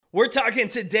We're talking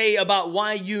today about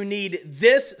why you need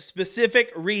this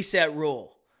specific reset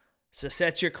rule. So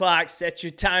set your clock, set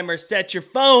your timer, set your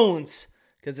phones,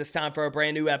 because it's time for a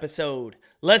brand new episode.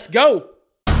 Let's go.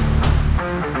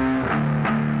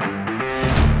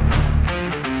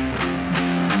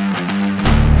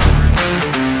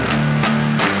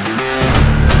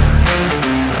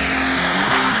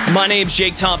 My name's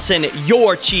Jake Thompson,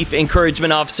 your Chief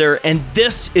Encouragement Officer, and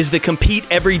this is the Compete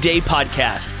Everyday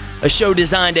Podcast, a show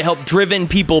designed to help driven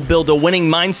people build a winning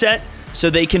mindset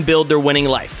so they can build their winning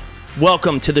life.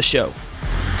 Welcome to the show.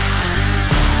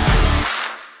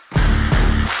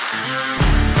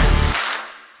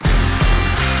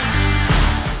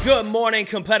 Good morning,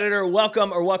 competitor.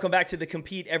 Welcome back to the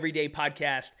Compete Everyday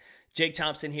Podcast. Jake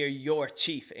Thompson here, your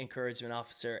Chief Encouragement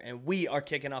Officer, and we are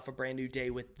kicking off a brand new day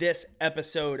with this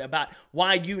episode about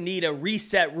why you need a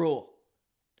reset rule.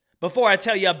 Before I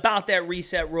tell you about that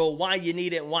reset rule, why you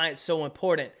need it and why it's so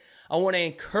important, I want to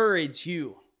encourage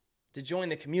you to join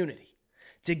the community,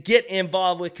 to get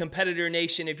involved with Competitor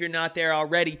Nation if you're not there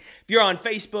already. If you're on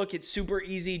Facebook, it's super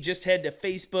easy. Just head to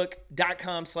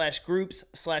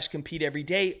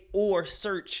facebook.com/groups/competeeveryday or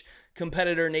search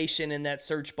Competitor Nation in that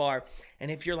search bar. And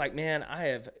if you're like, man, I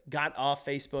have got off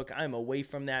Facebook, I'm away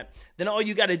from that, then all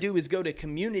you got to do is go to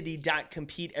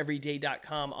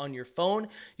community.competeeveryday.com on your phone.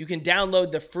 You can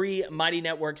download the free Mighty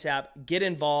Networks app, get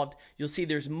involved. You'll see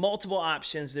there's multiple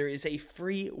options. There is a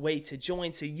free way to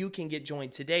join, so you can get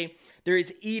joined today. There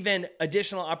is even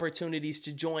additional opportunities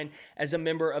to join as a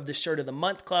member of the Shirt of the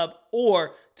Month Club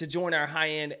or to join our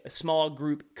high-end small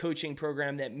group coaching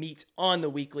program that meets on the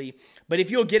weekly. But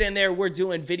if you'll get in there, we're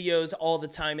doing videos all the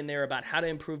time in there about how to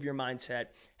improve your mindset,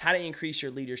 how to increase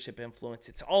your leadership influence.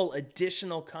 It's all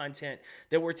additional content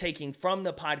that we're taking from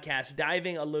the podcast,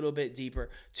 diving a little bit deeper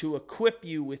to equip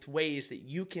you with ways that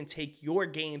you can take your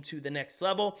game to the next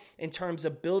level in terms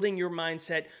of building your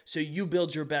mindset so you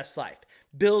build your best life,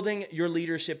 building your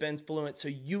leadership influence so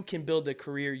you can build the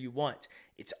career you want.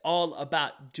 It's all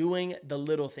about doing the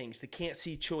little things, the can't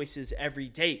see choices every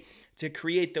day to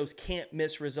create those can't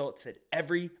miss results that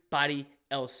everybody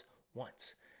else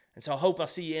wants. And so I hope I'll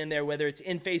see you in there, whether it's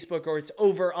in Facebook or it's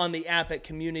over on the app at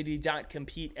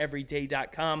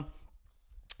community.competeeveryday.com.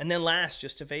 And then last,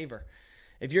 just a favor.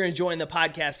 If you're enjoying the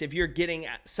podcast, if you're getting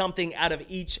something out of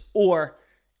each or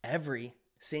every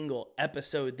single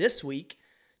episode this week,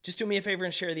 just do me a favor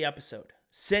and share the episode.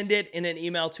 Send it in an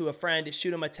email to a friend,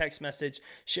 shoot them a text message,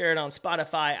 share it on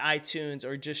Spotify, iTunes,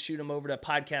 or just shoot them over to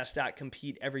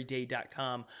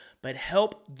podcast.competeeveryday.com. But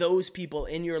help those people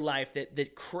in your life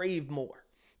that crave more,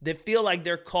 that feel like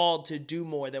they're called to do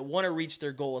more, that want to reach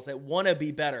their goals, that want to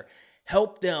be better.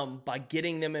 Help them by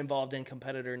getting them involved in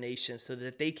Competitor Nation so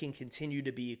that they can continue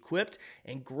to be equipped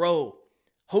and grow,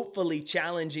 hopefully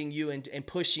challenging you and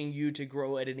pushing you to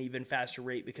grow at an even faster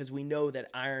rate, because we know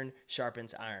that iron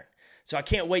sharpens iron. So I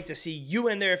can't wait to see you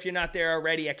in there if you're not there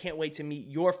already. I can't wait to meet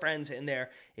your friends in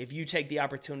there if you take the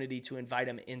opportunity to invite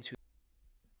them into.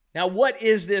 Now, what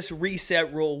is this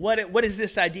reset rule? What is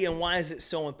this idea and why is it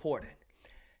so important?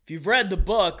 If you've read the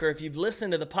book or if you've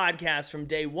listened to the podcast from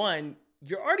day one,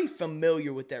 you're already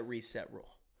familiar with that reset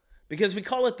rule because we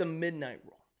call it the midnight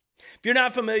rule. If you're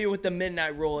not familiar with the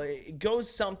midnight rule, it goes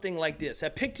something like this. I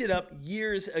picked it up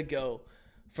years ago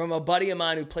from a buddy of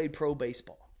mine who played pro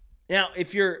baseball. Now,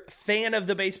 if you're a fan of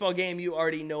the baseball game, you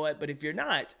already know it. But if you're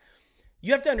not,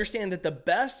 you have to understand that the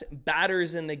best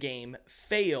batters in the game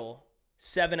fail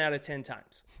 7 out of 10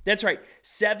 times. That's right.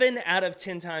 7 out of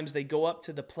 10 times they go up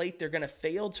to the plate, they're going to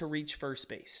fail to reach first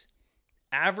base.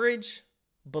 Average,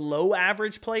 below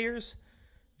average players,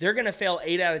 they're going to fail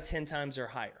 8 out of 10 times or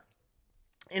higher.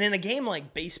 And in a game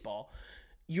like baseball,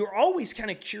 you're always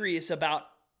kind of curious about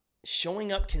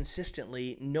showing up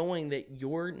consistently, knowing that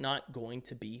you're not going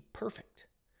to be perfect.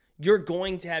 You're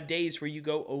going to have days where you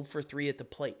go 0 for 3 at the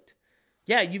plate.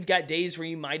 Yeah, you've got days where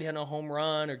you might hit a home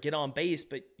run or get on base,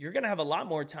 but you're going to have a lot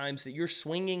more times that you're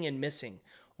swinging and missing,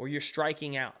 or you're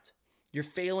striking out. You're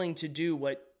failing to do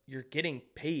what you're getting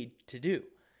paid to do.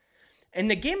 And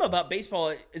the game about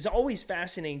baseball is always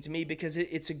fascinating to me because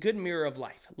it's a good mirror of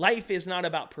life. Life is not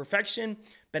about perfection,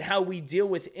 but how we deal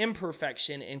with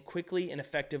imperfection and quickly and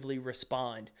effectively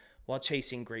respond while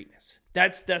chasing greatness.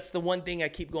 That's the one thing I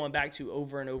keep going back to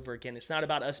over and over again. It's not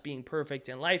about us being perfect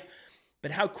in life,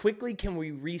 but how quickly can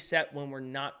we reset when we're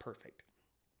not perfect?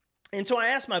 And so I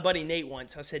asked my buddy Nate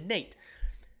once, I said, Nate,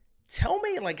 tell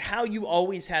me how you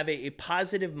always have a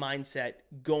positive mindset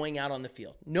going out on the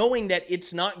field, knowing that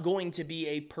it's not going to be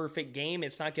a perfect game.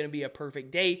 It's not going to be a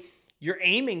perfect day. You're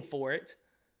aiming for it,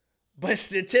 but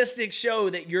statistics show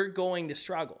that you're going to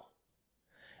struggle.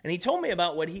 And he told me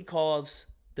about what he calls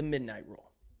the midnight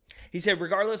rule. He said,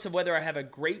 regardless of whether I have a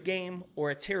great game or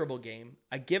a terrible game,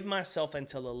 I give myself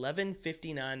until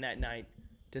 11:59 that night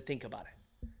to think about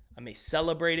it. I may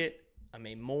celebrate it. I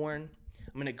may mourn.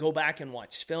 I'm going to go back and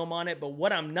watch film on it. But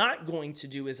what I'm not going to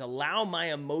do is allow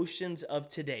my emotions of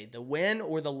today, the win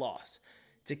or the loss,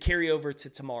 to carry over to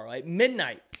tomorrow. At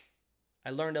midnight, I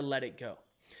learn to let it go.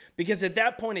 Because at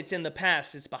that point, it's in the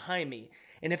past. It's behind me.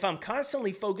 And if I'm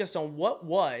constantly focused on what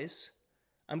was,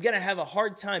 I'm going to have a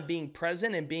hard time being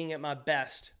present and being at my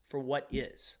best for what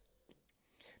is.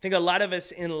 I think a lot of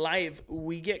us in life,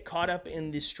 we get caught up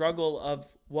in the struggle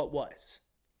of what was.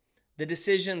 The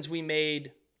decisions we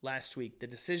made last week, the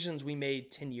decisions we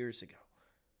made 10 years ago,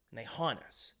 and they haunt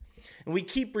us. And we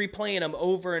keep replaying them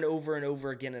over and over and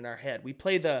over again in our head. We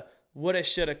play the woulda,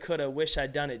 shoulda, coulda, wish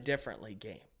I'd done it differently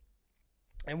game.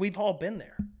 And we've all been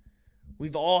there.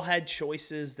 We've all had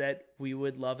choices that we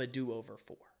would love a do-over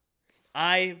for.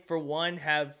 I, for one,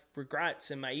 have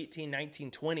regrets in my 18,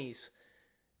 19, 20s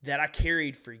that I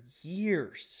carried for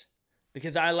years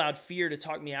because I allowed fear to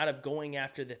talk me out of going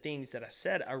after the things that I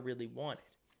said I really wanted.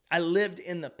 I lived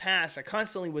in the past. I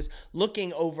constantly was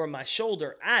looking over my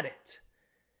shoulder at it.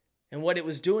 And what it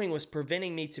was doing was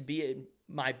preventing me to be at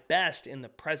my best in the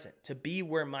present, to be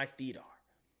where my feet are.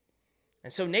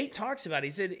 And so Nate talks about it.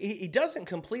 He said he doesn't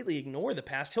completely ignore the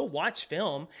past. He'll watch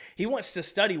film. He wants to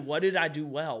study, what did I do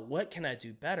well? What can I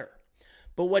do better?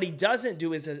 But what he doesn't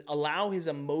do is allow his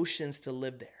emotions to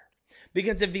live there.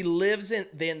 Because if he lives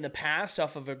in the past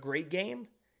off of a great game,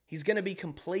 he's going to be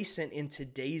complacent in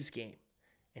today's game.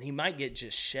 And he might get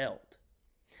just shelled.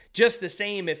 Just the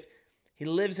same if he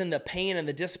lives in the pain and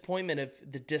the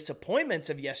disappointments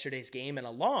of yesterday's game and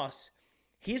a loss,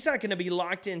 he's not going to be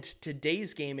locked into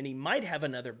today's game and he might have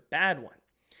another bad one.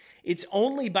 It's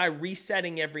only by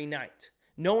resetting every night,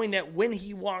 knowing that when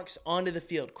he walks onto the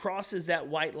field, crosses that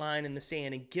white line in the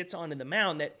sand and gets onto the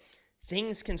mound, that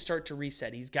things can start to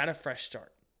reset. He's got a fresh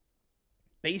start.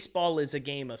 Baseball is a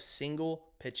game of single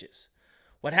pitches.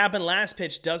 What happened last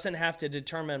pitch doesn't have to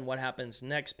determine what happens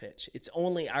next pitch. It's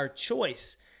only our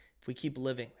choice if we keep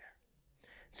living there.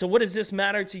 So what does this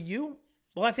matter to you?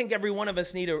 Well, I think every one of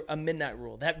us need a midnight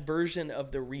rule, that version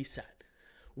of the reset.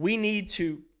 We need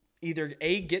to either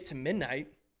A, get to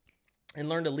midnight and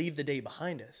learn to leave the day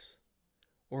behind us.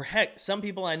 Or heck, some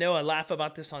people I know, I laugh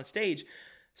about this on stage.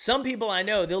 Some people I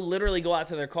know, they'll literally go out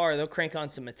to their car, they'll crank on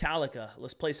some Metallica.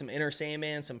 Let's play some Enter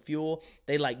Sandman, some Fuel.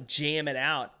 They jam it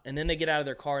out, and then they get out of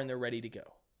their car and they're ready to go.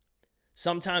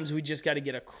 Sometimes we just got to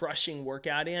get a crushing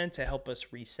workout in to help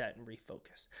us reset and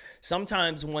refocus.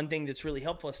 Sometimes one thing that's really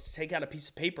helpful is to take out a piece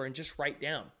of paper and just write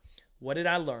down, what did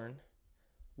I learn?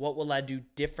 What will I do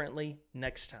differently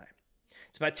next time?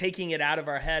 It's about taking it out of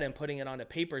our head and putting it onto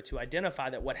paper to identify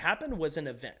that what happened was an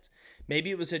event.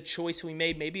 Maybe it was a choice we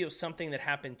made. Maybe it was something that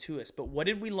happened to us. But what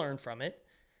did we learn from it?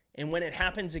 And when it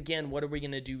happens again, what are we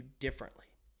going to do differently?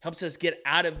 Helps us get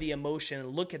out of the emotion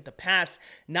and look at the past,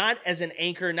 not as an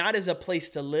anchor, not as a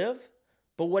place to live,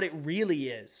 but what it really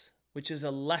is, which is a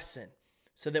lesson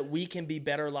so that we can be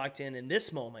better locked in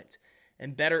this moment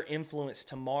and better influence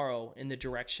tomorrow in the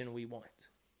direction we want.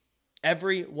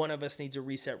 Every one of us needs a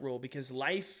reset rule because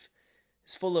life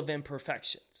is full of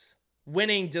imperfections.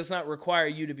 Winning does not require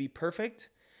you to be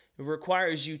perfect. It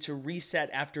requires you to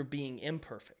reset after being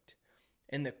imperfect.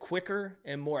 And the quicker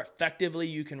and more effectively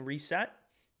you can reset,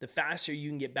 the faster you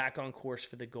can get back on course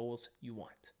for the goals you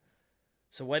want.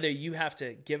 So whether you have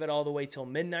to give it all the way till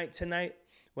midnight tonight,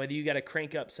 whether you got to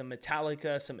crank up some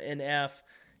Metallica, some NF,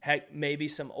 heck, maybe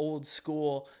some old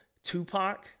school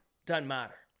Tupac, doesn't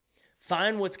matter.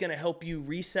 Find what's going to help you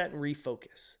reset and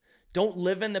refocus. Don't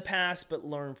live in the past, but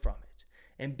learn from it.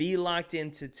 And be locked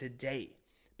into today.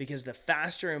 Because the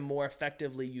faster and more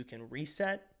effectively you can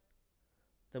reset,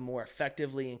 the more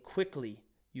effectively and quickly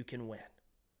you can win.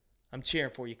 I'm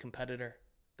cheering for you, competitor.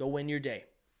 Go win your day.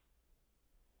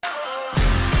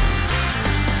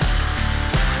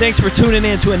 Thanks for tuning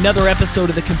in to another episode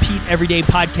of the Compete Everyday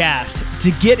podcast. To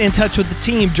get in touch with the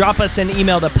team, drop us an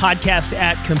email to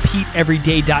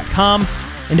podcast@competeeveryday.com.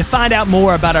 And to find out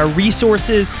more about our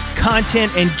resources,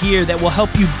 content, and gear that will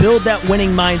help you build that winning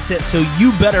mindset so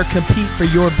you better compete for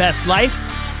your best life,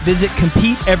 visit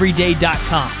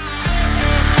CompeteEveryday.com.